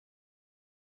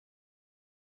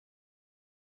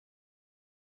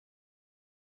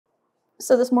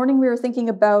So this morning we were thinking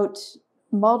about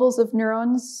models of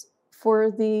neurons. For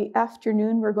the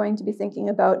afternoon, we're going to be thinking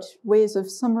about ways of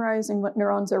summarizing what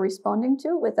neurons are responding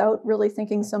to without really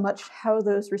thinking so much how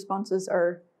those responses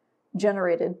are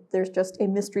generated. There's just a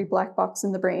mystery black box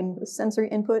in the brain with sensory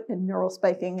input and neural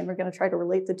spiking, and we're going to try to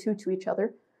relate the two to each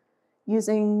other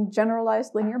using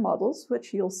generalized linear models,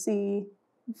 which you'll see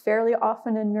fairly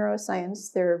often in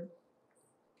neuroscience. They're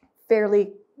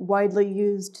fairly widely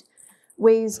used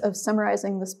ways of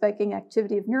summarizing the spiking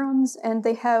activity of neurons, and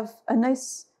they have a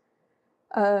nice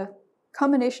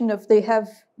combination of,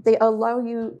 they allow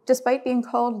you, despite being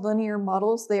called linear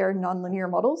models, they are nonlinear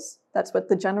models. That's what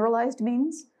the generalized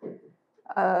means.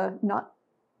 Not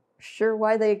sure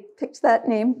why they picked that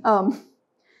name.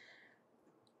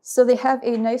 So they have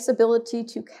a nice ability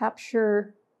to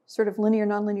capture sort of linear,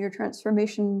 nonlinear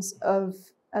transformations of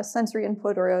a sensory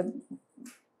input or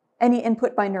any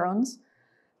input by neurons,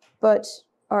 but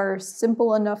are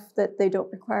simple enough that they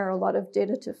don't require a lot of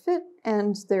data to fit,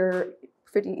 and they're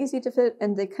pretty easy to fit,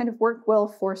 and they kind of work well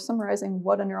for summarizing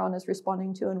what a neuron is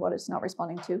responding to and what it's not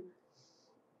responding to.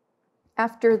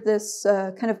 After this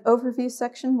kind of overview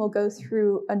section, we'll go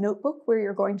through a notebook where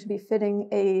you're going to be fitting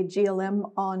a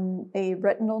GLM on a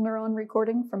retinal neuron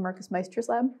recording from Marcus Meister's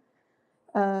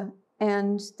lab.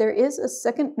 And there is a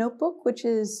second notebook, which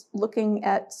is looking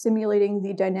at simulating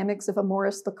the dynamics of a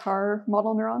Morris-Lacar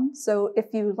model neuron. So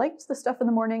if you liked the stuff in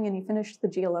the morning and you finished the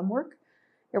GLM work,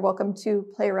 you're welcome to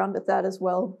play around with that as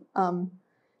well.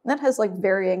 That has like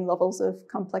varying levels of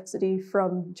complexity,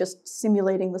 from just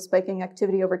simulating the spiking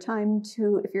activity over time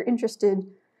to, if you're interested,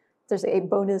 there's a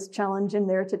bonus challenge in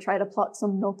there to try to plot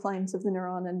some milk lines of the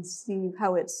neuron and see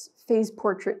how its phase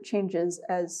portrait changes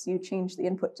as you change the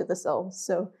input to the cell.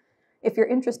 So if you're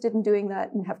interested in doing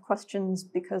that and have questions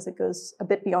because it goes a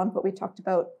bit beyond what we talked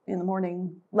about in the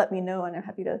morning, let me know and I'm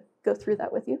happy to go through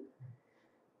that with you.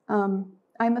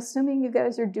 I'm assuming you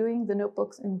guys are doing the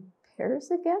notebooks in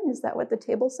pairs again? Is that what the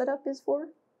table setup is for?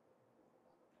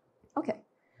 Okay.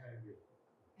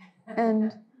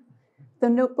 And the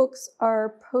notebooks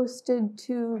are posted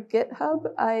to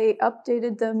GitHub. I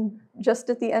updated them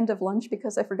just at the end of lunch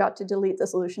because I forgot to delete the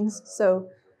solutions. So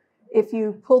if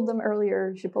you pulled them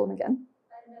earlier, you should pull them again.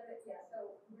 Yeah,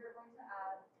 so we're going to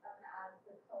add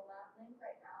the CoLab link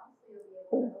right now, so you'll be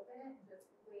able to open it and just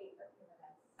wait a few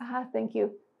minutes. Thank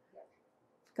you.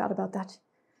 Forgot about that.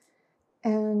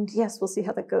 And yes, we'll see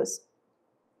how that goes.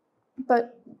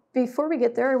 But before we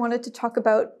get there, I wanted to talk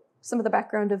about some of the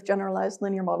background of generalized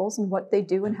linear models and what they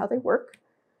do and how they work.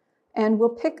 And we'll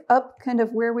pick up kind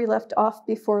of where we left off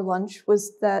before lunch,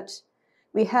 was that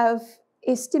we have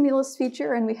a stimulus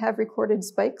feature and we have recorded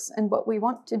spikes. And what we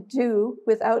want to do,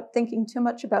 without thinking too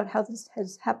much about how this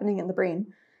is happening in the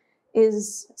brain,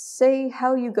 is say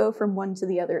how you go from one to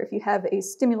the other. If you have a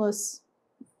stimulus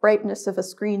brightness of a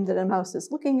screen that a mouse is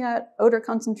looking at, odor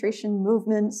concentration,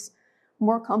 movements,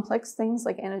 more complex things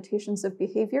like annotations of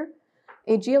behavior,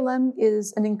 a GLM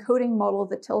is an encoding model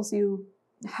that tells you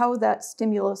how that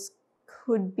stimulus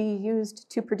could be used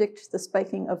to predict the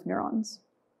spiking of neurons.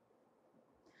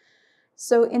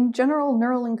 So in general,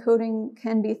 neural encoding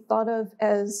can be thought of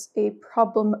as a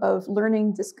problem of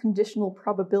learning this conditional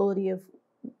probability of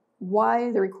y,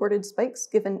 the recorded spikes,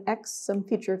 given x, some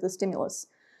feature of the stimulus.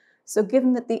 So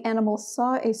given that the animal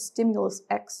saw a stimulus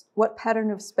x, what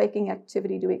pattern of spiking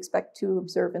activity do we expect to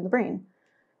observe in the brain?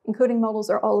 Encoding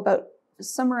models are all about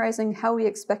summarizing how we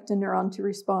expect a neuron to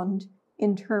respond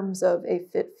in terms of a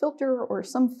fit filter or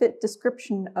some fit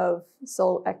description of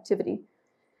cell activity.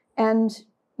 And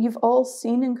you've all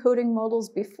seen encoding models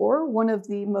before. One of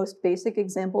the most basic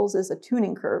examples is a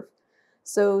tuning curve.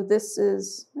 So this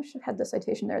is, I should have had the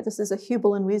citation there. This is a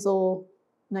Hubel and Wiesel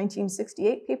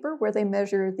 1968 paper where they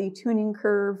measure the tuning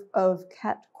curve of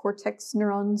cat cortex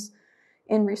neurons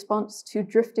in response to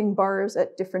drifting bars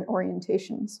at different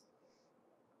orientations.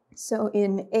 So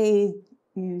in A,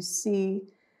 you see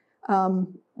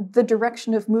the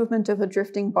direction of movement of a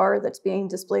drifting bar that's being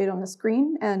displayed on the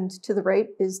screen, and to the right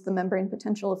is the membrane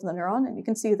potential of the neuron. And you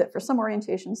can see that for some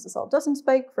orientations, the cell doesn't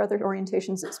spike. For other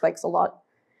orientations, it spikes a lot.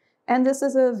 And this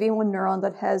is a V1 neuron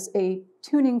that has a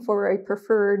tuning for a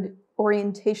preferred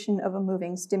orientation of a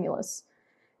moving stimulus.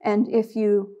 And if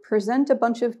you present a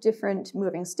bunch of different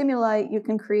moving stimuli, you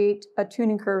can create a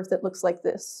tuning curve that looks like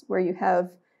this, where you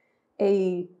have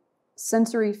a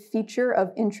sensory feature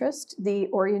of interest, the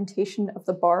orientation of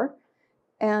the bar,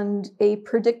 and a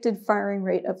predicted firing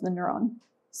rate of the neuron.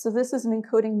 So this is an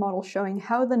encoding model showing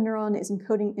how the neuron is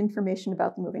encoding information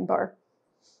about the moving bar.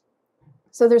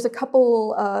 So there's a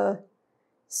couple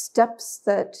steps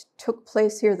that took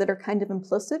place here that are kind of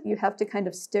implicit. You have to kind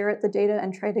of stare at the data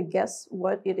and try to guess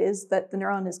what it is that the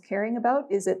neuron is caring about.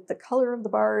 Is it the color of the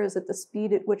bar? Is it the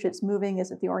speed at which it's moving?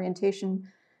 Is it the orientation?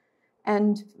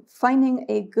 And finding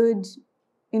a good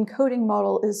encoding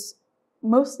model is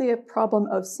mostly a problem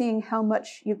of seeing how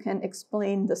much you can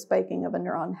explain the spiking of a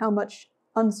neuron, how much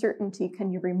uncertainty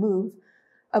can you remove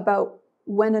about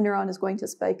when a neuron is going to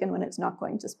spike and when it's not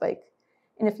going to spike.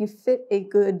 And if you fit a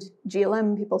good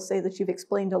GLM, people say that you've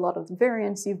explained a lot of the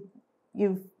variance,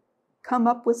 you've come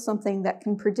up with something that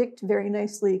can predict very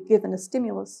nicely, given a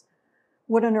stimulus,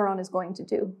 what a neuron is going to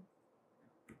do.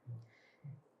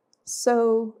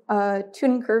 So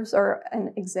tuning curves are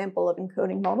an example of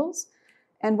encoding models.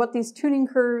 And what these tuning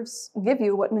curves give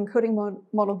you, what an encoding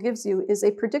model gives you, is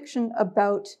a prediction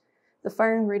about the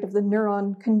firing rate of the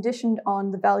neuron conditioned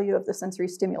on the value of the sensory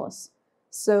stimulus.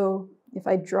 So if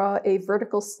I draw a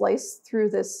vertical slice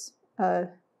through this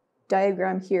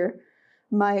diagram here,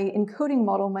 my encoding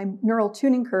model, my neural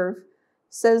tuning curve,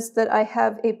 says that I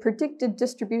have a predicted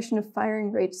distribution of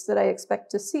firing rates that I expect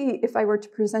to see if I were to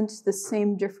present the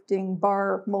same drifting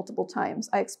bar multiple times.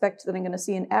 I expect that I'm going to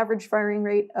see an average firing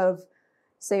rate of,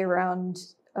 say, around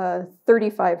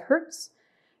 35 hertz.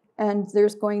 And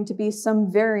there's going to be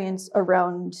some variance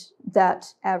around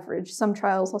that average. Some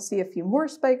trials I'll see a few more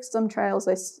spikes, some trials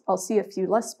I'll see a few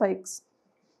less spikes.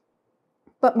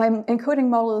 But my encoding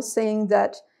model is saying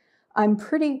that I'm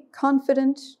pretty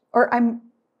confident, or I'm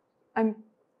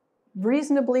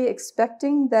reasonably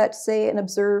expecting that, say,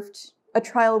 a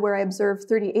trial where I observe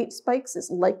 38 spikes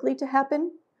is likely to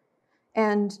happen.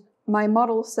 And my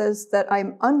model says that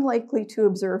I'm unlikely to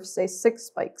observe, say, 6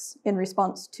 spikes in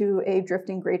response to a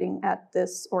drifting grating at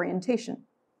this orientation.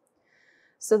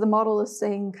 So the model is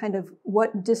saying kind of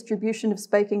what distribution of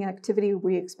spiking activity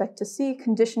we expect to see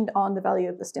conditioned on the value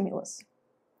of the stimulus.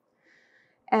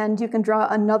 And you can draw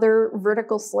another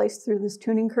vertical slice through this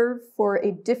tuning curve for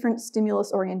a different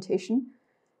stimulus orientation.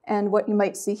 And what you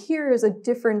might see here is a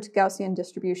different Gaussian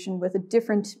distribution with a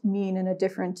different mean and a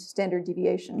different standard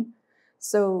deviation.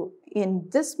 So in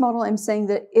this model, I'm saying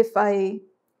that if I'm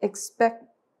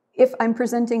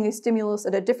presenting a stimulus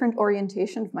at a different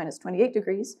orientation of minus 28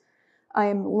 degrees, I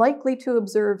am likely to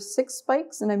observe 6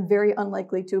 spikes, and I'm very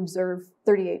unlikely to observe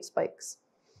 38 spikes.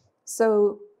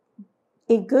 So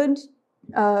a good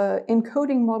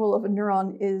encoding model of a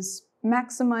neuron is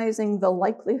maximizing the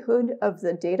likelihood of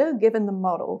the data given the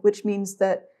model, which means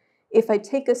that if I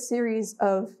take a series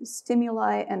of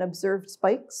stimuli and observed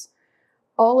spikes,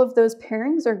 all of those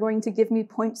pairings are going to give me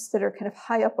points that are kind of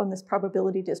high up on this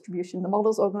probability distribution. The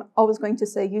model's always going to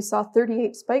say, you saw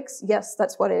 38 spikes. Yes,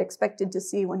 that's what I expected to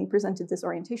see when you presented this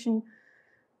orientation.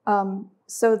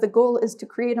 So the goal is to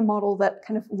create a model that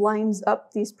kind of lines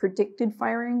up these predicted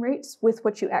firing rates with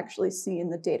what you actually see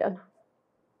in the data.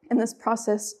 And this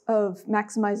process of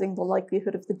maximizing the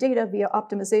likelihood of the data via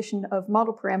optimization of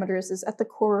model parameters is at the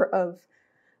core of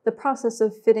the process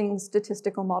of fitting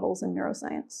statistical models in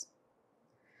neuroscience.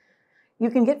 You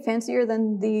can get fancier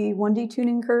than the 1D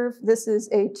tuning curve. This is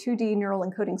a 2D neural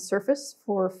encoding surface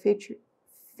for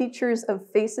features of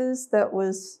faces that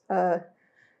was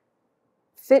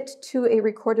fit to a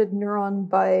recorded neuron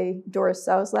by Doris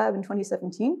Tsau's lab in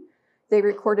 2017. They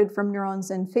recorded from neurons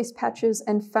in face patches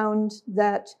and found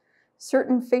that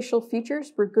certain facial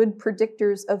features were good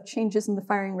predictors of changes in the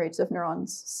firing rates of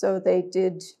neurons. So they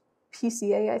did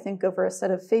PCA, I think, over a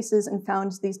set of faces and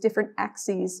found these different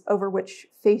axes over which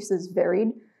faces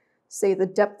varied. Say the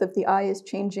depth of the eye is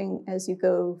changing as you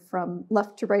go from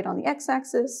left to right on the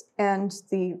x-axis, and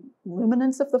the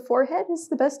luminance of the forehead is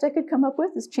the best I could come up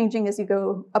with, is changing as you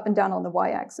go up and down on the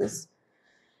y-axis.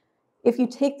 If you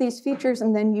take these features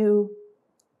and then you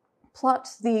plot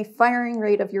the firing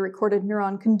rate of your recorded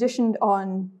neuron conditioned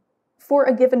on, for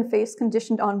a given face,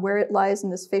 conditioned on where it lies in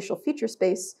this facial feature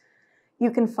space, you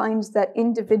can find that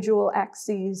individual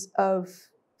axes of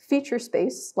feature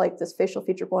space, like this facial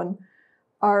feature one,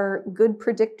 are good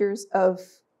predictors of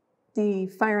the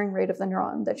firing rate of the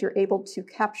neuron, that you're able to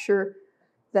capture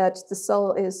that the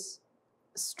cell is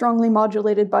strongly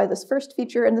modulated by this first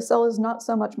feature and the cell is not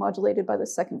so much modulated by the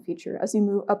second feature. As you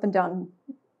move up and down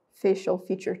facial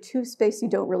feature 2 space, you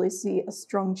don't really see a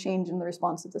strong change in the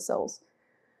response of the cells.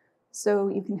 So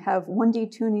you can have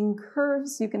 1D tuning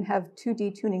curves, you can have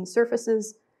 2D tuning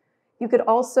surfaces. You could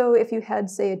also, if you had,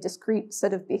 say, a discrete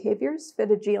set of behaviors,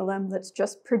 fit a GLM that's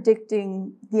just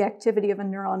predicting the activity of a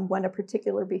neuron when a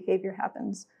particular behavior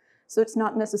happens. So it's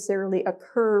not necessarily a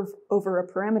curve over a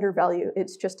parameter value,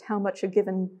 it's just how much a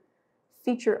given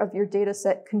feature of your data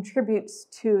set contributes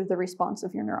to the response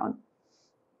of your neuron.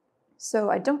 So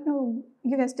I don't know,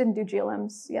 you guys didn't do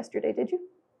GLMs yesterday, did you?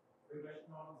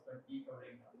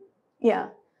 Yeah.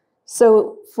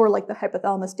 So for like the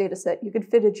hypothalamus data set, you could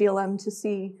fit a GLM to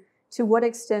see to what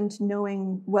extent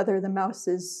knowing whether the mouse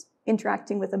is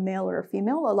interacting with a male or a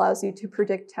female allows you to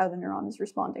predict how the neuron is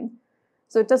responding.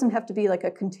 So it doesn't have to be like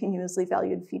a continuously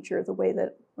valued feature the way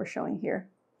that we're showing here.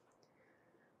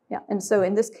 Yeah, and so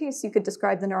in this case, you could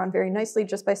describe the neuron very nicely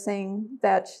just by saying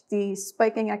that the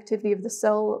spiking activity of the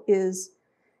cell is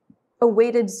a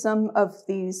weighted sum of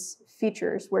these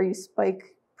features where you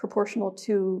spike proportional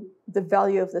to the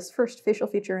value of this first facial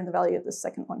feature and the value of the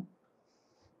second one.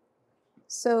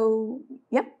 So,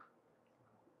 yeah.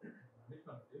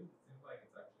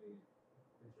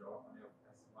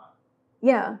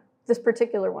 Yeah, this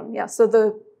particular one, yeah.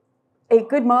 So a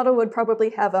good model would probably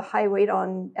have a high weight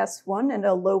on S1 and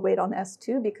a low weight on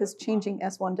S2 because changing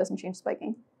S1 doesn't change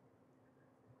spiking.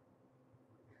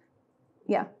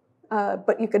 Yeah,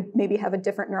 but you could maybe have a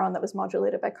different neuron that was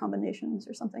modulated by combinations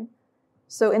or something.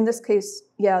 So in this case,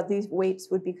 yeah, these weights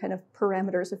would be kind of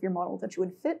parameters of your model that you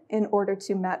would fit in order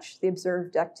to match the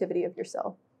observed activity of your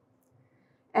cell.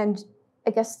 And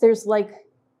I guess there's like,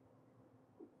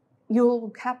 you'll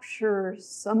capture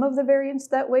some of the variance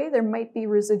that way. There might be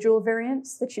residual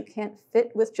variance that you can't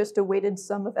fit with just a weighted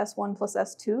sum of S1 plus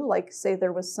S2, like say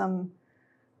there was some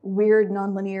weird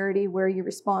nonlinearity where you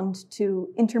respond to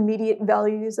intermediate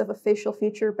values of a facial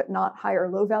feature but not high or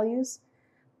low values.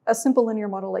 A simple linear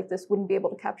model like this wouldn't be able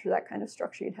to capture that kind of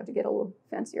structure. You'd have to get a little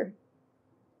fancier.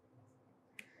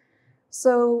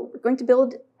 So we're going to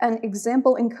build an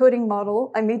example encoding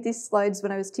model. I made these slides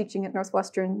when I was teaching at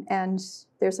Northwestern, and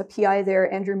there's a PI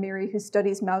there, Andrew Meary, who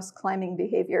studies mouse climbing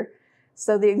behavior.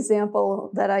 So the example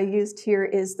that I used here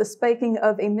is the spiking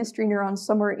of a mystery neuron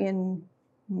somewhere in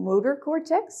motor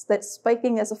cortex that's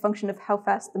spiking as a function of how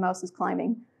fast the mouse is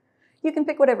climbing. You can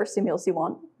pick whatever stimulus you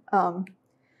want.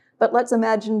 But let's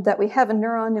imagine that we have a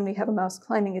neuron and we have a mouse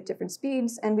climbing at different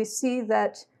speeds, and we see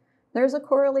that there's a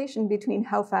correlation between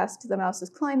how fast the mouse is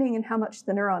climbing and how much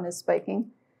the neuron is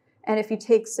spiking. And if you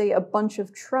take, say, a bunch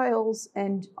of trials,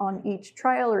 and on each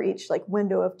trial or each like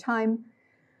window of time,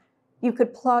 you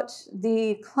could plot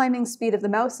the climbing speed of the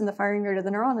mouse and the firing rate of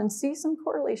the neuron and see some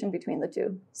correlation between the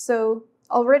two. So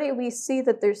already we see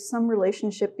that there's some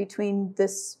relationship between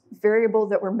this variable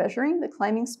that we're measuring, the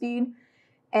climbing speed,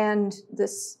 and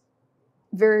this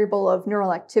variable of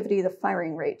neural activity, the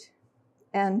firing rate.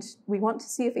 And we want to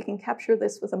see if we can capture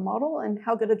this with a model and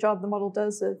how good a job the model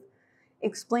does of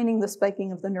explaining the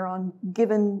spiking of the neuron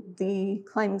given the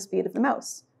climbing speed of the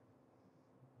mouse.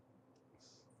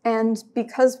 And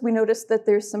because we noticed that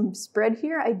there's some spread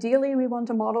here, ideally we want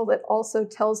a model that also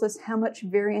tells us how much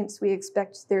variance we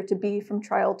expect there to be from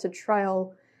trial to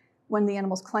trial when the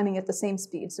animal's climbing at the same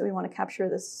speed. So we want to capture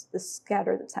this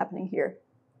scatter that's happening here.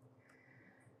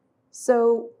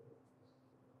 So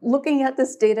looking at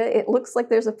this data, it looks like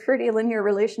there's a pretty linear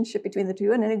relationship between the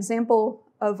two. And an example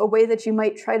of a way that you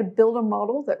might try to build a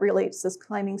model that relates this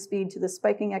climbing speed to the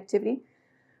spiking activity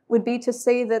would be to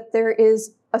say that there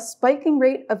is a spiking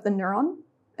rate of the neuron,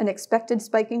 an expected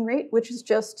spiking rate, which is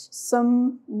just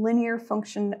some linear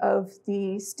function of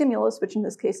the stimulus, which in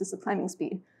this case is the climbing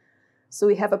speed. So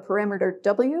we have a parameter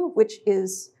W, which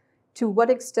is to what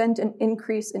extent an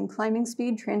increase in climbing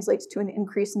speed translates to an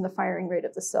increase in the firing rate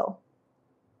of the cell.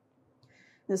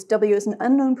 This W is an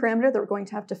unknown parameter that we're going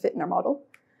to have to fit in our model.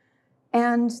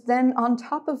 And then on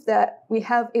top of that, we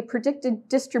have a predicted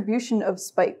distribution of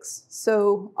spikes.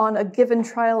 So on a given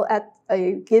trial at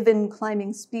a given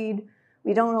climbing speed,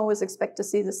 we don't always expect to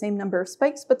see the same number of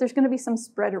spikes, but there's going to be some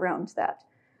spread around that.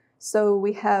 So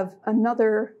we have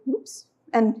another, oops,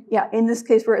 and yeah, in this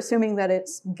case, we're assuming that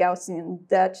it's Gaussian,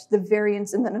 that the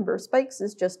variance in the number of spikes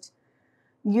is just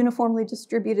uniformly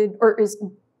distributed, or is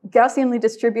Gaussianly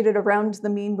distributed around the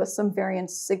mean with some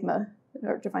variance sigma that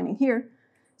are defining here,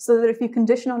 so that if you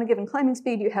condition on a given climbing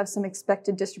speed, you have some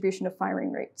expected distribution of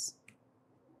firing rates.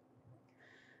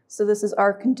 So this is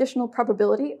our conditional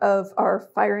probability of our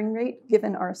firing rate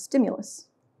given our stimulus.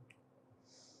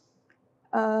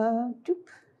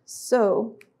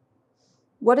 So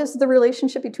what is the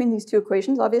relationship between these two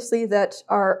equations? Obviously that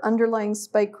our underlying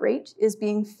spike rate is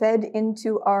being fed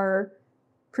into our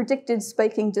predicted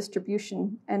spiking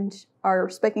distribution, and our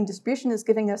spiking distribution is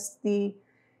giving us the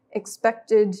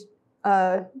expected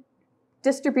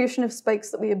distribution of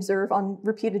spikes that we observe on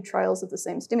repeated trials of the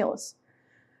same stimulus.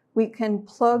 We can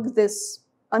plug this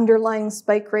underlying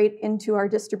spike rate into our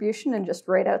distribution and just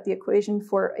write out the equation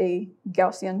for a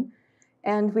Gaussian,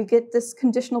 and we get this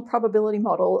conditional probability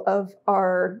model of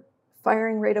our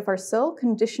firing rate of our cell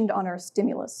conditioned on our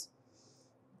stimulus.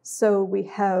 So we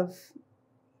have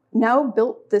now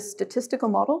built this statistical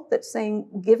model that's saying,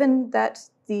 given that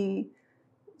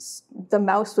the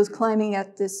mouse was climbing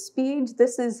at this speed,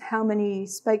 this is how many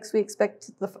spikes we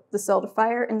expect the cell to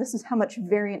fire, and this is how much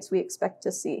variance we expect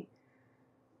to see.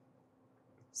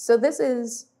 So this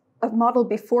is a model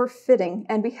before fitting,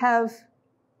 and we have,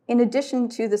 in addition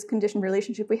to this condition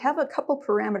relationship, we have a couple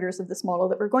parameters of this model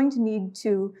that we're going to need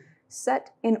to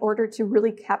set in order to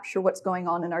really capture what's going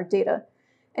on in our data.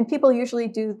 And people usually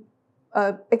do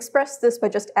express this by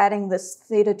just adding this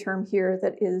theta term here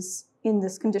that is in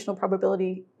this conditional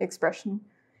probability expression.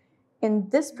 In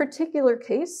this particular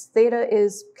case, theta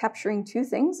is capturing two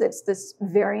things. It's this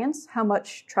variance, how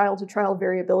much trial-to-trial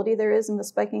variability there is in the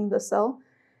spiking of the cell,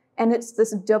 and it's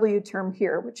this W term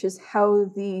here, which is how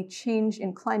the change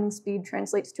in climbing speed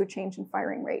translates to a change in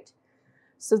firing rate.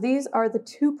 So these are the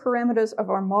two parameters of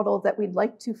our model that we'd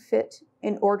like to fit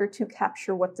in order to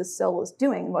capture what the cell is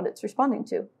doing and what it's responding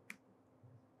to.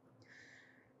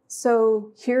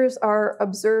 So here's our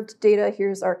observed data,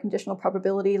 here's our conditional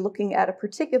probability looking at a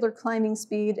particular climbing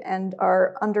speed and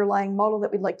our underlying model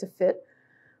that we'd like to fit.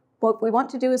 What we want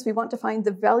to do is we want to find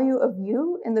the value of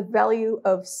U and the value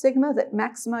of sigma that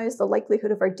maximize the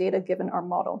likelihood of our data given our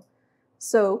model.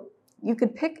 So you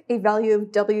could pick a value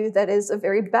of W that is a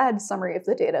very bad summary of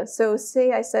the data. So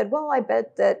say I said, well, I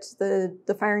bet that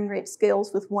the firing rate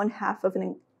scales with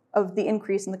 1/2 of the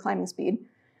increase in the climbing speed.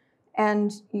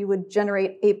 And you would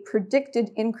generate a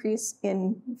predicted increase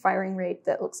in firing rate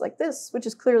that looks like this, which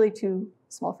is clearly too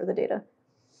small for the data.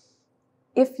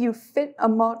 If you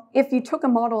took a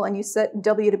model and you set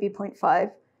W to be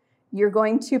 0.5, you're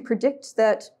going to predict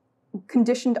that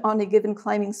conditioned on a given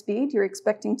climbing speed, you're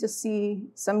expecting to see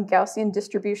some Gaussian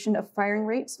distribution of firing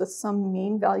rates with some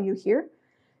mean value here.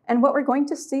 And what we're going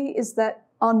to see is that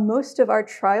on most of our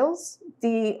trials,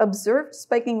 the observed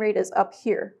spiking rate is up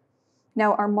here.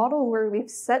 Now, our model where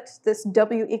we've set this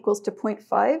W equals to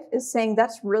 0.5 is saying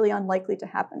that's really unlikely to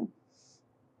happen.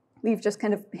 We've just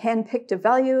kind of handpicked a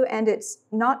value, and it's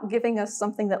not giving us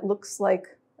something that looks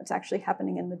like what's actually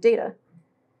happening in the data.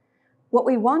 What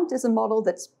we want is a model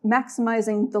that's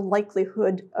maximizing the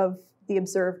likelihood of the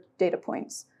observed data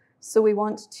points. So we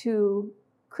want to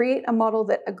create a model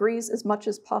that agrees as much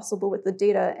as possible with the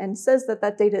data and says that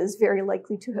that data is very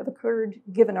likely to have occurred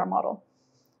given our model.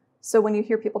 So when you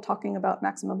hear people talking about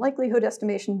maximum likelihood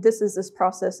estimation, this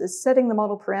process is setting the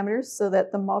model parameters so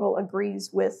that the model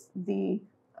agrees with the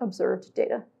observed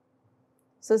data.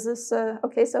 So is this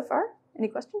okay so far? Any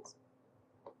questions?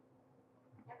 I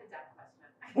have a dumb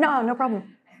question. No, no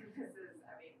problem. This is,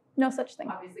 I mean, no such thing.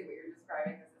 Obviously what you're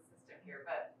describing is a system here,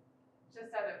 but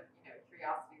just out of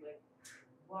curiosity, like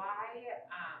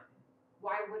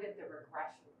why wouldn't the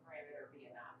regression parameter be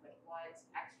enough? Like what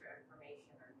extra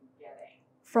information are you getting?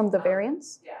 From the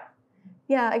variance? Yeah.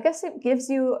 Yeah, I guess it gives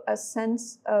you a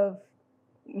sense of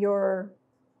your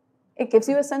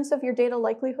data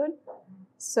likelihood.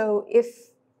 So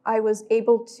if I was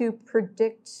able to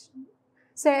predict,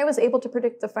 say I was able to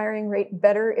predict the firing rate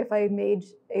better if I made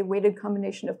a weighted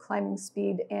combination of climbing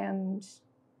speed and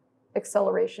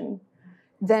acceleration,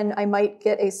 then I might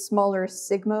get a smaller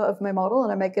sigma of my model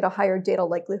and I might get a higher data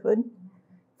likelihood.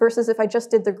 Versus if I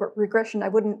just did the regression,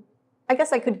 I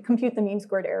guess I could compute the mean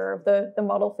squared error of the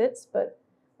model fits, but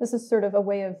this is sort of a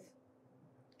way of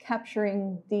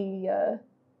capturing the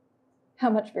how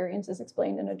much variance is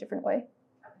explained in a different way.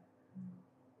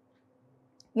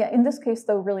 Yeah, in this case,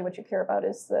 though, really what you care about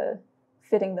is the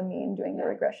fitting the mean, doing the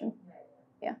regression.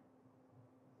 Yeah.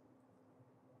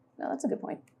 No, that's a good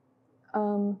point.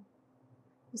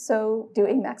 So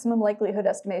doing maximum likelihood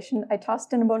estimation, I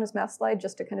tossed in a bonus math slide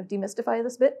just to kind of demystify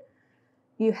this bit.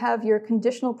 You have your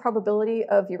conditional probability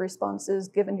of your responses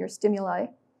given your stimuli.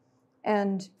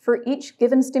 And for each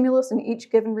given stimulus and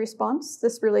each given response,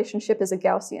 this relationship is a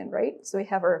Gaussian, right? So we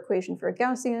have our equation for a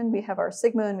Gaussian, we have our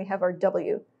sigma, and we have our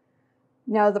W.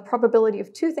 Now, the probability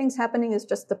of two things happening is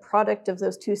just the product of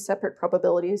those two separate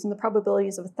probabilities, and the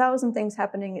probabilities of 1,000 things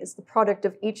happening is the product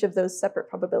of each of those separate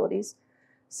probabilities.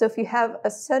 So if you have a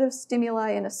set of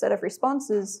stimuli and a set of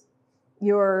responses,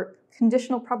 your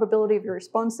conditional probability of your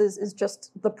responses is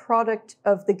just the product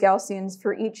of the Gaussians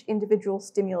for each individual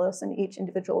stimulus and each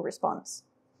individual response.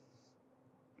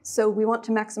 So we want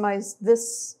to maximize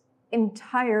this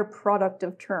entire product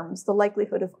of terms, the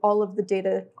likelihood of all of the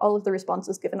data, all of the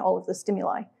responses given all of the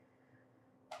stimuli.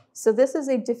 So this is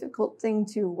a difficult thing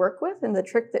to work with, and the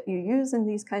trick that you use in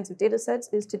these kinds of data sets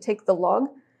is to take the log,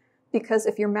 because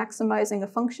if you're maximizing a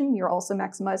function, you're also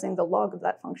maximizing the log of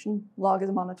that function. Log is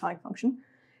a monotonic function.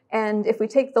 And if we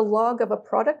take the log of a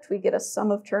product, we get a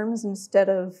sum of terms instead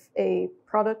of a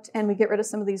product, and we get rid of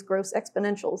some of these gross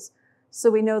exponentials. So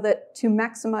we know that to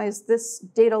maximize this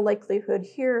data likelihood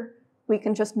here, we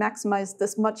can just maximize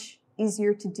this much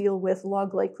easier to deal with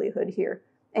log likelihood here.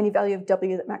 Any value of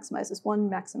W that maximizes one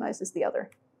maximizes the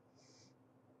other.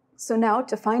 So now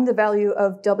to find the value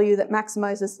of W that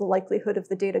maximizes the likelihood of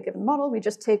the data given model, we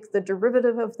just take the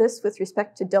derivative of this with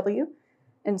respect to W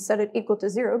and set it equal to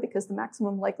 0 because the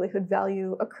maximum likelihood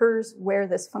value occurs where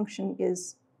this function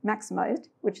is maximized,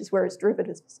 which is where its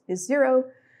derivative is 0.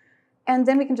 And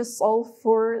then we can just solve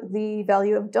for the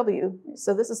value of W.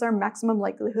 So this is our maximum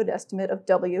likelihood estimate of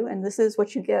W, and this is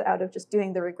what you get out of just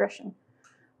doing the regression.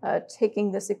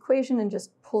 Taking this equation and just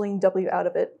pulling W out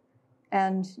of it.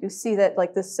 And you see that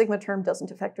like this sigma term doesn't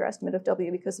affect our estimate of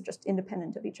W because they're just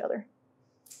independent of each other.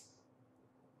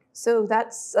 So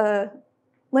that's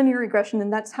linear regression,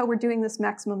 and that's how we're doing this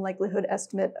maximum likelihood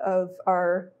estimate of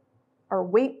our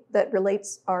weight that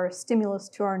relates our stimulus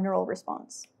to our neural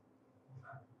response.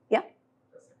 Yeah?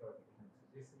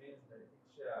 This means that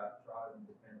each trial is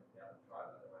independent of the other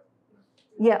trial, otherwise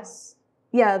Yes.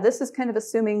 Yeah, this is kind of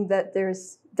assuming that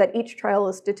each trial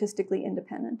is statistically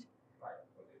independent. right,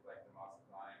 but it's like the mouse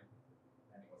climb,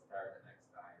 and it was better the next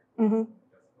time. Mm-hmm.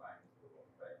 Just climb to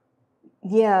effect.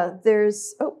 Yeah,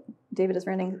 there's, oh, David is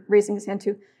raising his hand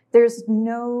too. There's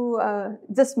no,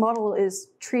 this model is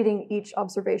treating each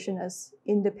observation as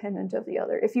independent of the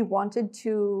other. If you wanted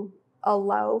to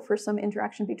allow for some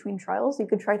interaction between trials, you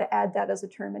could try to add that as a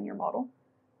term in your model.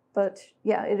 But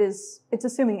yeah, it's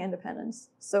assuming independence.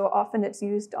 So often it's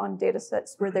used on data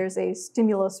sets where there's a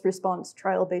stimulus response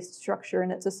trial-based structure,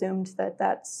 and it's assumed that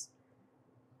that's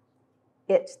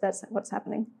what's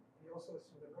happening. You also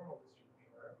assume the normal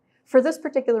distribution, right? For this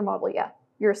particular model, yeah.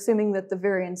 You're assuming that the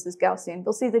variance is Gaussian.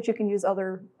 We'll see that you can use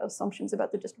other assumptions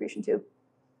about the distribution too.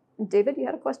 And David, you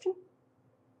had a question?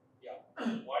 Yeah.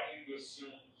 Why do you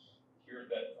assume here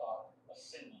that a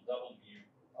single W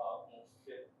will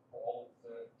fit all of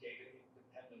the data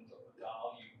independent of the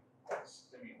value of the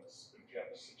stimulus? If you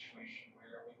have a situation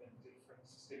where within different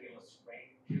stimulus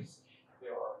ranges,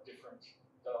 there are different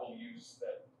W's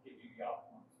that give you the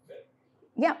optimum fit?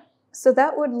 Yeah. So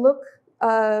that would look,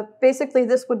 basically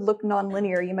this would look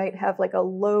nonlinear. You might have like a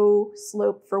low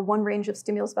slope for one range of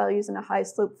stimulus values and a high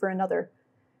slope for another.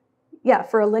 Yeah,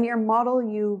 for a linear model,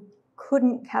 you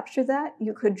couldn't capture that.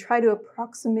 You could try to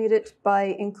approximate it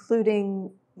by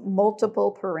including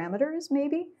multiple parameters,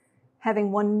 maybe.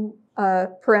 Having one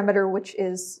parameter which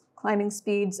is climbing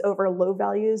speeds over low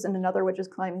values and another which is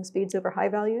climbing speeds over high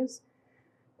values.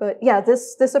 But yeah,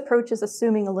 this approach is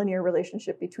assuming a linear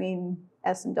relationship between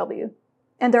S and W.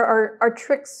 And there are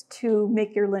tricks to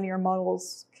make your linear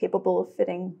models capable of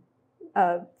fitting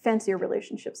fancier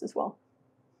relationships as well.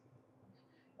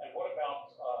 And what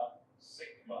about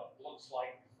sigma? Looks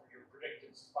like from your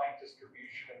predicted spike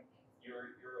distribution,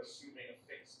 you're assuming a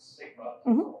fixed sigma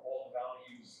for all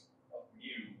values of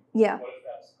mu. Yeah. What if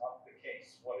that's not the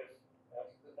case? What if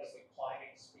as the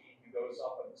climbing speed goes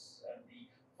up and the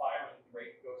firing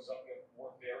rate goes up, you have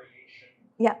more variation,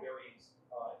 variance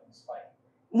in spike?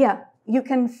 Yeah, you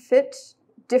can fit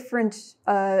different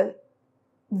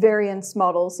variance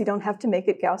models. You don't have to make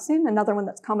it Gaussian. Another one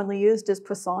that's commonly used is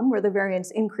Poisson, where the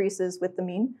variance increases with the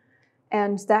mean.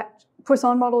 And that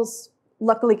Poisson models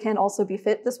luckily can also be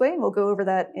fit this way. We'll go over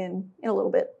that in a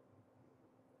little bit.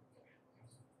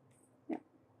 Yeah.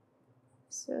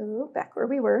 So back where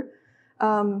we were.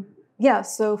 Yeah,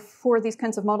 so for these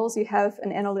kinds of models, you have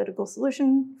an analytical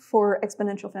solution for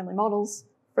exponential family models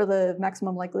for the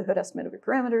maximum likelihood estimate of your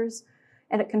parameters,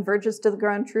 and it converges to the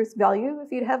ground truth value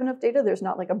if you have enough data. There's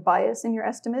not like a bias in your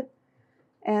estimate.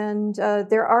 And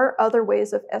there are other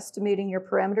ways of estimating your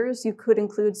parameters. You could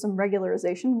include some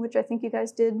regularization, which I think you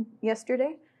guys did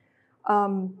yesterday.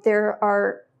 There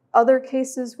are other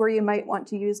cases where you might want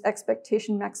to use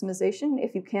expectation maximization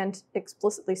if you can't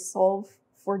explicitly solve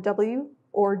for W,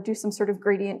 or do some sort of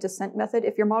gradient descent method.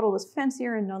 If your model is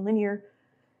fancier and nonlinear,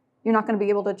 you're not going to be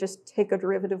able to just take a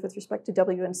derivative with respect to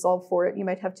W and solve for it. You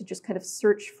might have to just kind of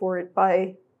search for it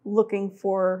by looking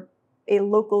for a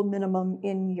local minimum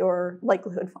in your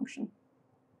likelihood function.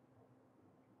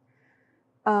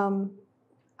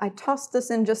 I tossed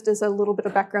this in just as a little bit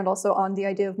of background also on the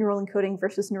idea of neural encoding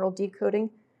versus neural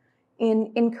decoding.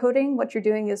 In encoding, what you're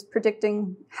doing is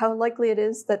predicting how likely it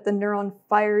is that the neuron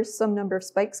fires some number of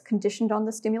spikes conditioned on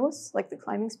the stimulus, like the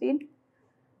climbing speed.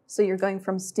 So you're going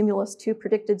from stimulus to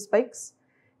predicted spikes.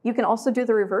 You can also do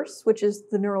the reverse, which is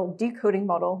the neural decoding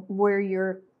model, where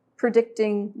you're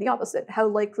predicting the opposite. How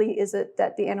likely is it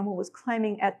that the animal was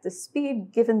climbing at this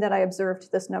speed, given that I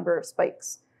observed this number of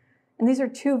spikes? And these are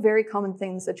two very common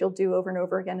things that you'll do over and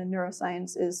over again in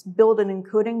neuroscience, is build an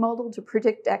encoding model to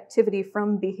predict activity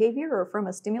from behavior or from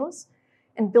a stimulus,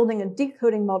 and building a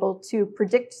decoding model to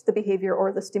predict the behavior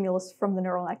or the stimulus from the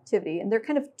neural activity. And they're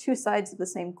kind of two sides of the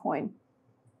same coin.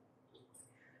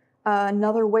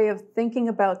 Another way of thinking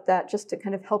about that, just to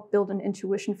kind of help build an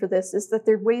intuition for this, is that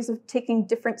there are ways of taking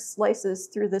different slices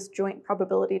through this joint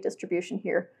probability distribution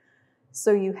here.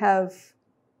 So you have,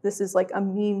 this is like a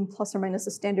mean plus or minus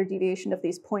a standard deviation of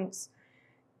these points.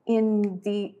 In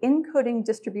the encoding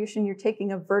distribution, you're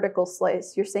taking a vertical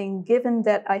slice. You're saying, given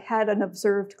that I had an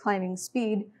observed climbing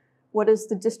speed, what is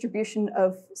the distribution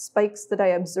of spikes that I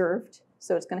observed?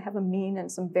 So it's going to have a mean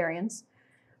and some variance.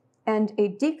 And a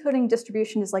decoding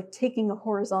distribution is like taking a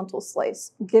horizontal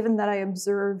slice. Given that I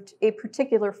observed a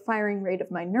particular firing rate of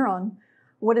my neuron,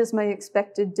 what is my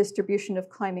expected distribution of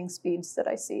climbing speeds that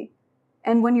I see?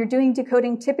 And when you're doing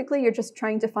decoding, typically you're just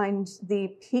trying to find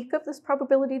the peak of this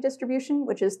probability distribution,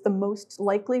 which is the most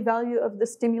likely value of the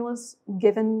stimulus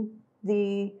given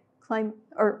the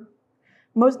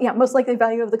most likely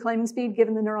value of the climbing speed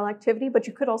given the neural activity, but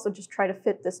you could also just try to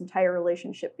fit this entire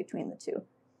relationship between the two.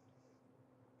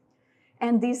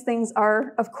 And these things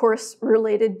are, of course,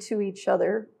 related to each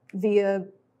other via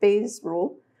Bayes'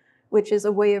 rule, which is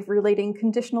a way of relating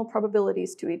conditional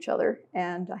probabilities to each other.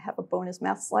 And I have a bonus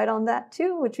math slide on that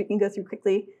too, which we can go through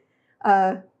quickly,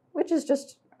 which is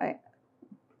just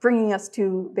bringing us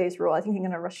to Bayes' rule. I think I'm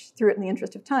going to rush through it in the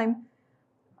interest of time.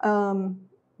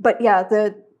 But yeah,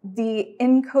 the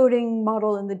encoding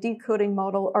model and the decoding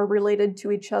model are related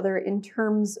to each other in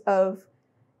terms of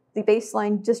the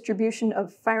baseline distribution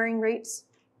of firing rates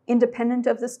independent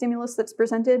of the stimulus that's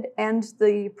presented and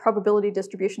the probability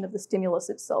distribution of the stimulus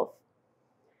itself.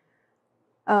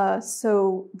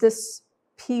 So this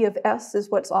P of S is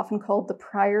what's often called the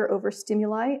prior over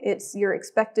stimuli. It's your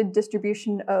expected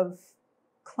distribution of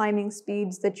climbing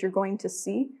speeds that you're going to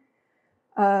see.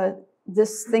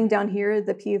 This thing down here,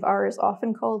 the P of R, is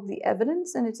often called the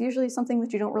evidence, and it's usually something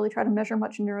that you don't really try to measure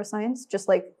much in neuroscience, just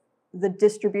like the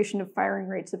distribution of firing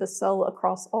rates of a cell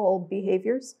across all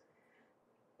behaviors.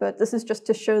 But this is just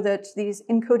to show that these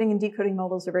encoding and decoding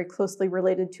models are very closely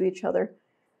related to each other.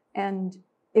 And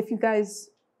if you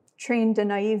guys trained a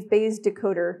naive Bayes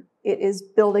decoder, it is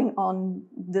building on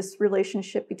this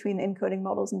relationship between encoding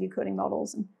models and decoding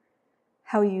models and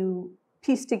how you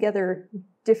piece together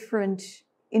different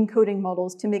encoding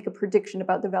models to make a prediction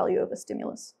about the value of a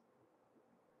stimulus.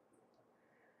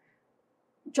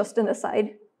 Just an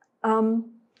aside.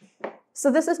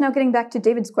 So this is now getting back to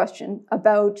David's question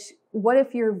about what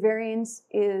if your variance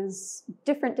is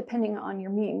different depending on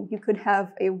your mean. You could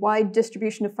have a wide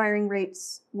distribution of firing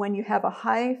rates when you have a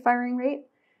high firing rate,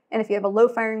 and if you have a low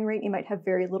firing rate, you might have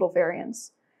very little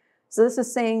variance. So this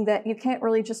is saying that you can't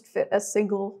really just fit a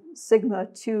single sigma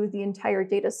to the entire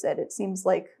data set. It seems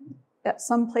like at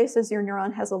some places your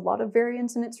neuron has a lot of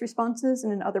variance in its responses,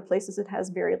 and in other places it has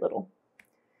very little.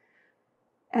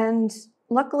 And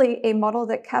luckily, a model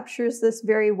that captures this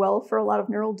very well for a lot of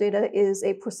neural data is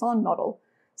a Poisson model.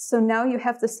 So now you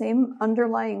have the same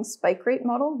underlying spike rate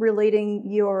model relating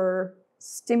your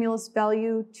stimulus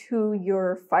value to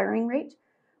your firing rate,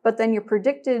 but then your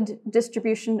predicted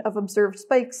distribution of observed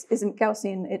spikes isn't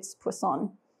Gaussian, it's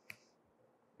Poisson.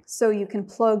 So you can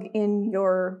plug in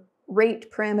your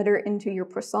rate parameter into your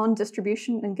Poisson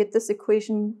distribution and get this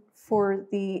equation for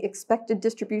the expected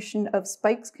distribution of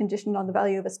spikes conditioned on the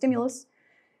value of a stimulus.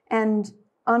 And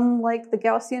unlike the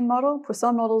Gaussian model,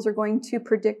 Poisson models are going to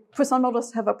predict, Poisson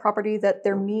models have a property that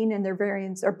their mean and their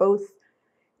variance are both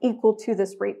equal to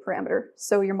this rate parameter.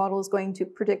 So your model is going to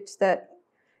predict that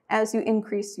as you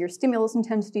increase your stimulus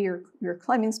intensity, your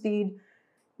climbing speed,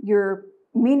 your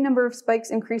mean number of spikes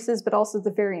increases, but also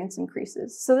the variance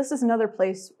increases. So this is another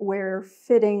place where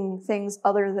fitting things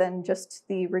other than just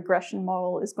the regression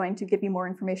model is going to give you more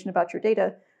information about your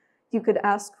data. You could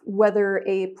ask whether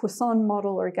a Poisson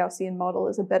model or a Gaussian model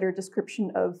is a better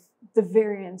description of the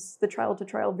variance, the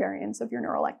trial-to-trial variance of your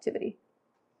neural activity.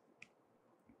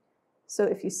 So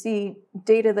if you see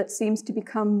data that seems to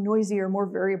become noisier, more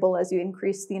variable as you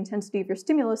increase the intensity of your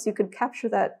stimulus, you could capture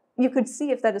that. You could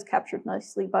see if that is captured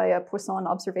nicely by a Poisson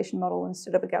observation model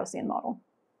instead of a Gaussian model.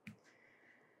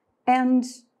 And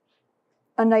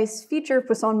a nice feature of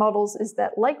Poisson models is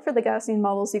that, like for the Gaussian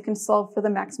models, you can solve for the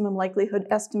maximum likelihood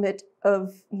estimate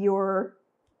of your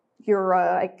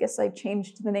I guess I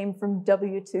changed the name from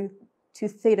W to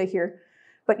theta here,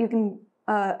 but you can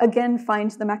again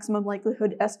find the maximum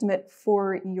likelihood estimate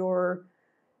for your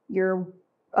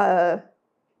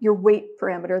weight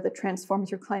parameter that transforms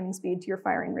your climbing speed to your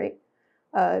firing rate,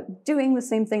 doing the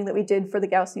same thing that we did for the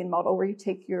Gaussian model, where you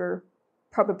take your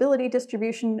probability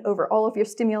distribution over all of your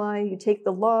stimuli, you take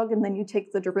the log, and then you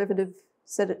take the derivative,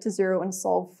 set it to 0, and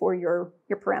solve for your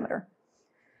parameter.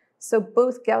 So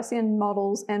both Gaussian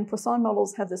models and Poisson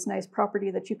models have this nice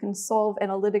property that you can solve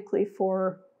analytically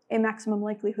for a maximum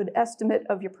likelihood estimate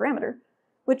of your parameter,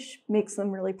 which makes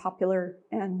them really popular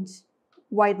and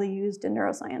widely used in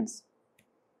neuroscience.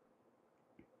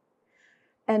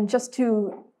 And just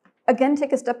to, again,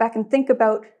 take a step back and think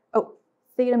about, oh,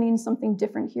 theta means something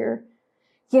different here.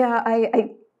 Yeah,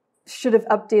 I should have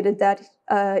updated that.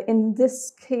 In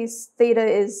this case, theta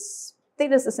is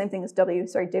the same thing as W.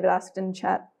 Sorry, David asked in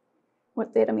chat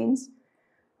what theta means.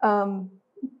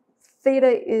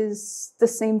 Theta is the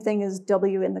same thing as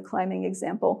W in the climbing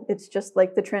example. It's just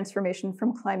like the transformation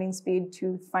from climbing speed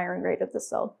to firing rate of the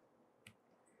cell.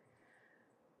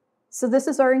 So this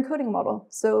is our encoding model.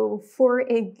 So for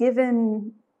a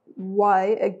given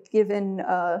Y, a given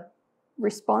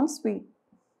response,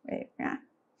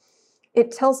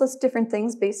 it tells us different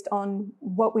things based on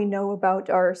what we know about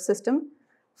our system.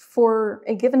 For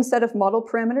a given set of model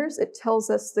parameters, it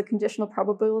tells us the conditional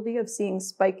probability of seeing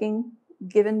spiking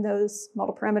given those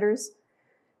model parameters.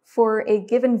 For a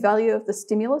given value of the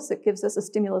stimulus, it gives us a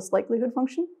stimulus likelihood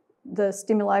function, the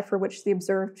stimuli for which the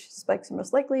observed spikes are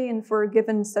most likely. And for a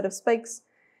given set of spikes,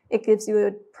 it gives you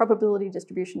a probability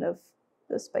distribution of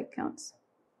the spike counts.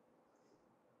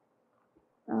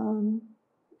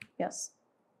 Yes.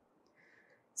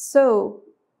 So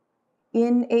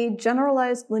in a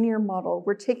generalized linear model,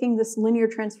 we're taking this linear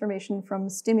transformation from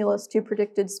stimulus to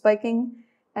predicted spiking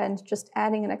and just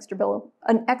adding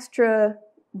an extra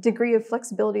degree of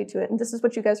flexibility to it. And this is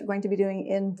what you guys are going to be doing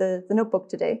in the notebook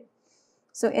today.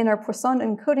 So in our Poisson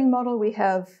encoding model, we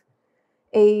have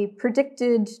a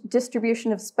predicted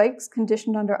distribution of spikes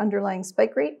conditioned under underlying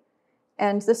spike rate.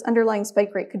 And this underlying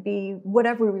spike rate could be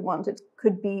whatever we want. It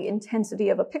could be intensity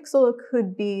of a pixel, it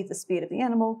could be the speed of the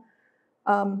animal.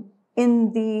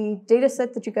 In the data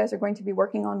set that you guys are going to be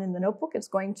working on in the notebook, it's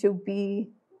going to be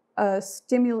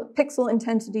pixel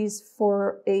intensities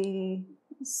for a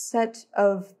set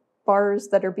of bars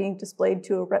that are being displayed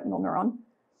to a retinal neuron.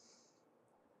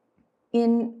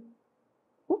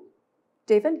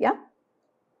 David, yeah?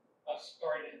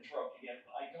 Sorry to interrupt again.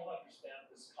 I don't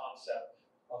understand this concept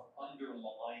of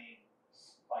underlying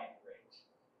spike rate.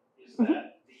 Is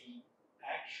that the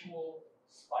actual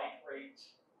spike rate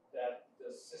that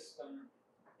the system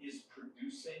is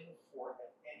producing for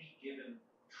any given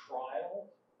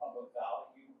trial of a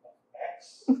value of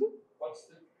X?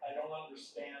 I don't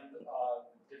understand the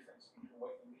difference between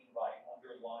what you mean by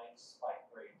underlying spike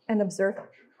rate and observed.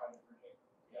 What you're trying to predict.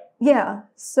 Yeah,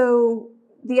 so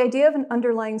the idea of an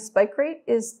underlying spike rate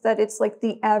is that it's like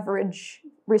the average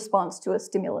response to a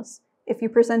stimulus. If you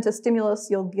present a stimulus,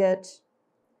 you'll get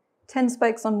 10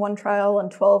 spikes on one trial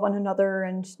and 12 on another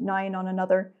and 9 on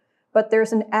another. But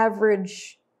there's an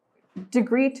average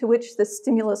degree to which the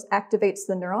stimulus activates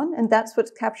the neuron, and that's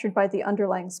what's captured by the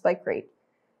underlying spike rate.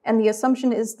 And the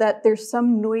assumption is that there's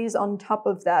some noise on top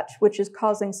of that, which is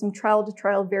causing some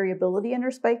trial-to-trial variability in our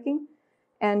spiking.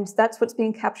 And that's what's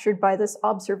being captured by this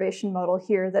observation model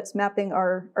here that's mapping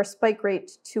our spike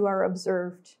rate to our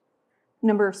observed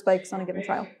number of spikes on a given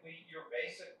trial. You're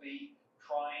basically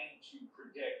trying to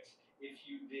predict if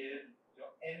you did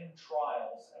n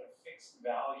trials at a fixed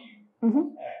value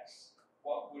of X,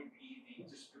 what would be the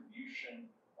distribution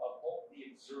of what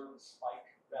the observed spike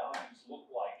values look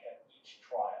like at each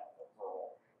trial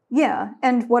overall? Yeah,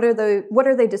 and what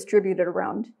are they distributed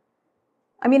around?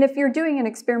 I mean, if you're doing an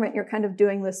experiment, you're kind of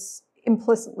doing this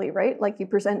implicitly, right? Like you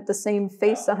present the same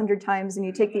face 100 times and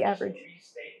you take the average.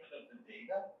 Restatement of the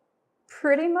data?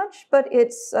 Pretty much, but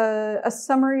it's a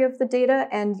summary of the data,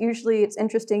 and usually it's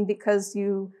interesting because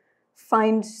you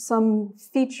find some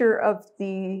feature of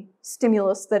the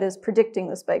stimulus that is predicting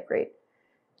the spike rate.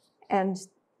 And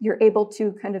you're able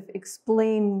to kind of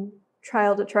explain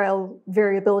trial-to-trial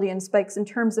variability in spikes in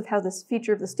terms of how this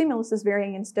feature of the stimulus is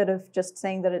varying instead of just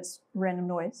saying that it's random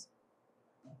noise.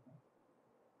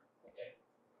 Okay.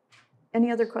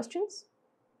 Any other questions?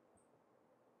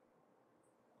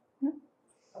 No?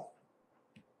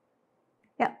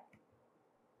 Yeah.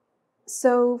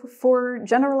 So for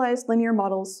generalized linear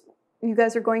models, you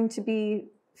guys are going to be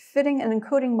fitting an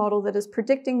encoding model that is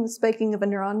predicting the spiking of a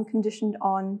neuron conditioned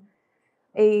on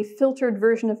a filtered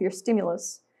version of your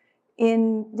stimulus.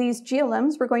 In these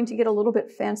GLMs, we're going to get a little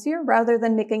bit fancier. Rather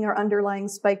than making our underlying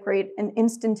spike rate an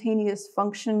instantaneous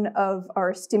function of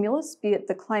our stimulus, be it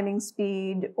the climbing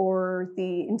speed or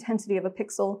the intensity of a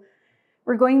pixel,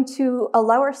 we're going to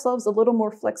allow ourselves a little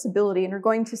more flexibility, and we're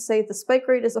going to say the spike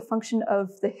rate is a function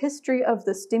of the history of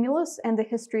the stimulus and the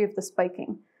history of the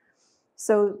spiking.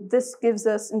 So this gives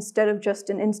us, instead of just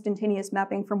an instantaneous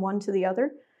mapping from one to the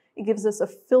other, it gives us a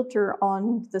filter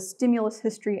on the stimulus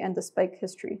history and the spike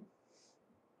history.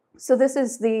 So this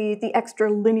is the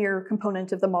extra linear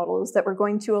component of the model, is that we're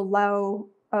going to allow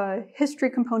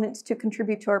history components to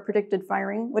contribute to our predicted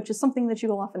firing, which is something that you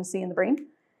will often see in the brain.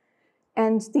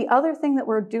 And the other thing that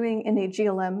we're doing in a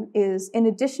GLM is, in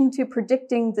addition to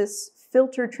predicting this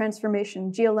filter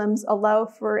transformation, GLMs allow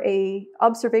for a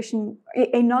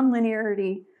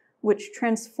nonlinearity which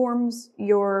transforms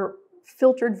your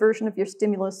filtered version of your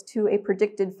stimulus to a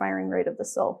predicted firing rate of the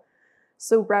cell.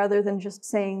 So rather than just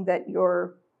saying that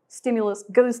your stimulus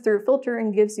goes through a filter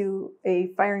and gives you a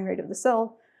firing rate of the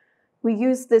cell, we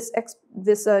use this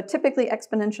typically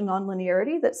exponential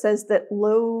nonlinearity that says that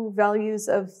low values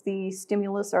of the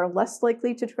stimulus are less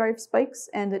likely to drive spikes,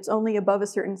 and it's only above a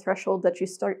certain threshold that you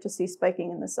start to see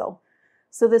spiking in the cell.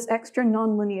 So this extra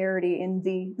nonlinearity in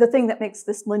the thing that makes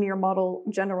this linear model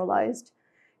generalized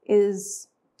is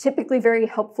typically very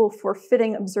helpful for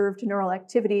fitting observed neural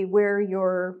activity where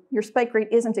your spike rate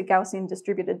isn't a Gaussian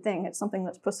distributed thing. It's something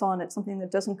that's Poisson. It's something that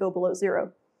doesn't go below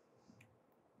 0.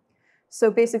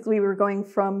 So basically, we're going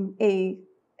from a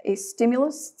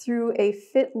stimulus through a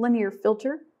fit linear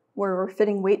filter, where we're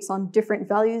fitting weights on different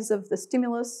values of the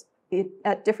stimulus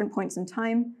at different points in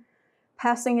time,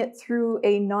 passing it through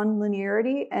a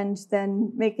nonlinearity, and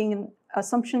then making an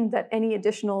assumption that any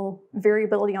additional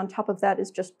variability on top of that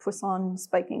is just Poisson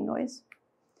spiking noise.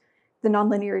 The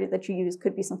nonlinearity that you use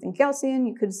could be something Gaussian.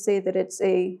 You could say that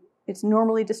it's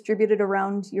normally distributed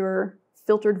around your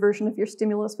filtered version of your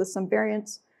stimulus with some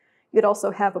variance. You'd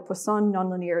also have a Poisson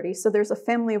nonlinearity. So there's a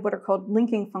family of what are called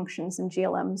linking functions in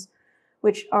GLMs,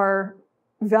 which are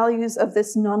values of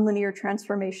this nonlinear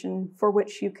transformation for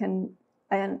which you can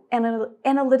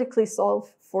analytically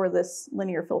solve for this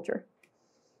linear filter.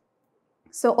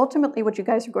 So ultimately, what you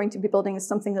guys are going to be building is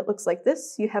something that looks like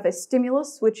this. You have a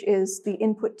stimulus, which is the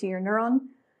input to your neuron.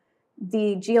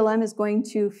 The GLM is going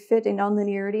to fit a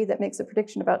nonlinearity that makes a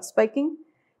prediction about spiking.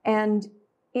 And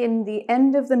in the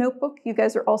end of the notebook, you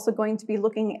guys are also going to be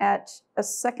looking at a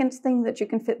second thing that you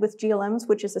can fit with GLMs,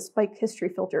 which is a spike history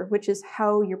filter, which is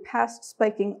how your past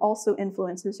spiking also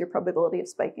influences your probability of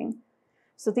spiking.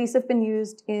 So these have been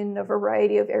used in a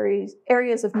variety of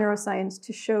areas of neuroscience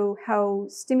to show how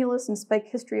stimulus and spike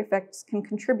history effects can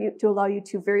contribute to allow you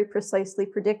to very precisely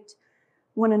predict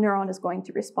when a neuron is going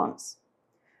to respond.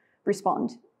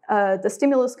 The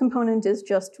stimulus component is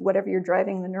just whatever you're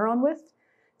driving the neuron with.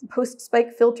 The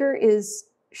post-spike filter is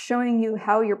showing you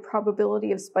how your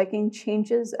probability of spiking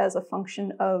changes as a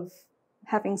function of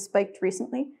having spiked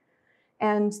recently.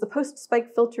 And the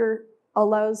post-spike filter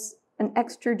allows an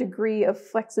extra degree of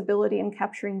flexibility in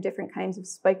capturing different kinds of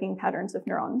spiking patterns of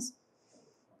neurons.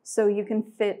 So you can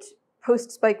fit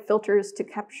post-spike filters to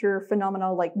capture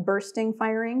phenomena like bursting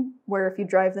firing, where if you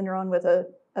drive the neuron with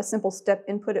a simple step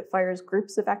input, it fires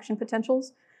groups of action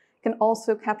potentials. It can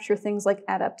also capture things like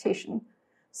adaptation.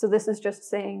 So this is just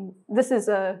saying, this is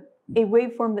a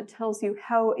waveform that tells you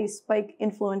how a spike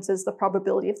influences the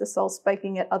probability of the cell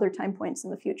spiking at other time points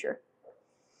in the future.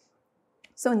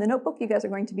 So in the notebook, you guys are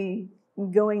going to be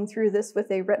going through this with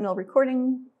a retinal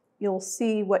recording. You'll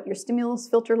see what your stimulus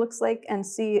filter looks like and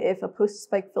see if a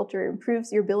post-spike filter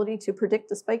improves your ability to predict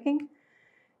the spiking.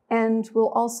 And we'll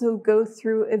also go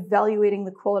through evaluating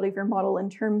the quality of your model in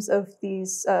terms of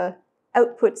these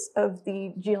outputs of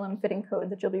the GLM fitting code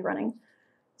that you'll be running.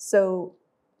 So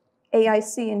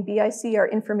AIC and BIC are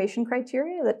information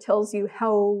criteria that tells you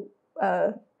how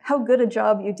good a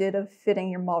job you did of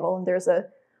fitting your model. And there's a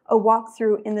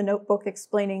walkthrough in the notebook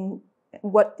explaining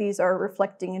what these are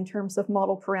reflecting in terms of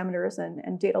model parameters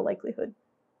and data likelihood.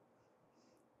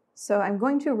 So I'm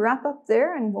going to wrap up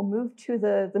there and we'll move to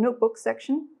the notebook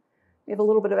section. We have a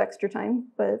little bit of extra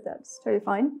time, but that's totally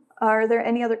fine. Are there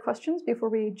any other questions before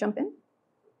we jump in?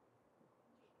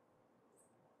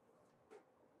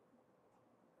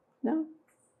 No?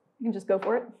 You can just go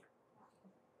for it. All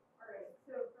right,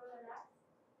 so for the next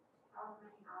how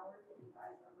many hours that you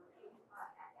guys are working,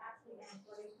 actually, and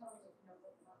what is notebook you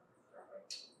want to start with?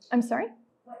 I'm sorry?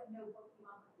 What notebook you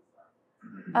want to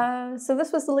start? So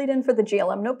this was the lead-in for the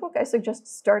GLM notebook. I suggest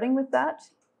starting with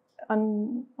that,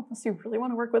 unless you really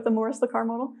want to work with the Morris-Lacar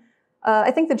model.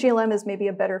 I think the GLM is maybe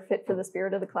a better fit for the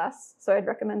spirit of the class, so I'd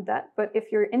recommend that. But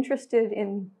if you're interested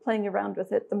in playing around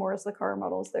with it, the Morris-Lacar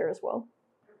model is there as well.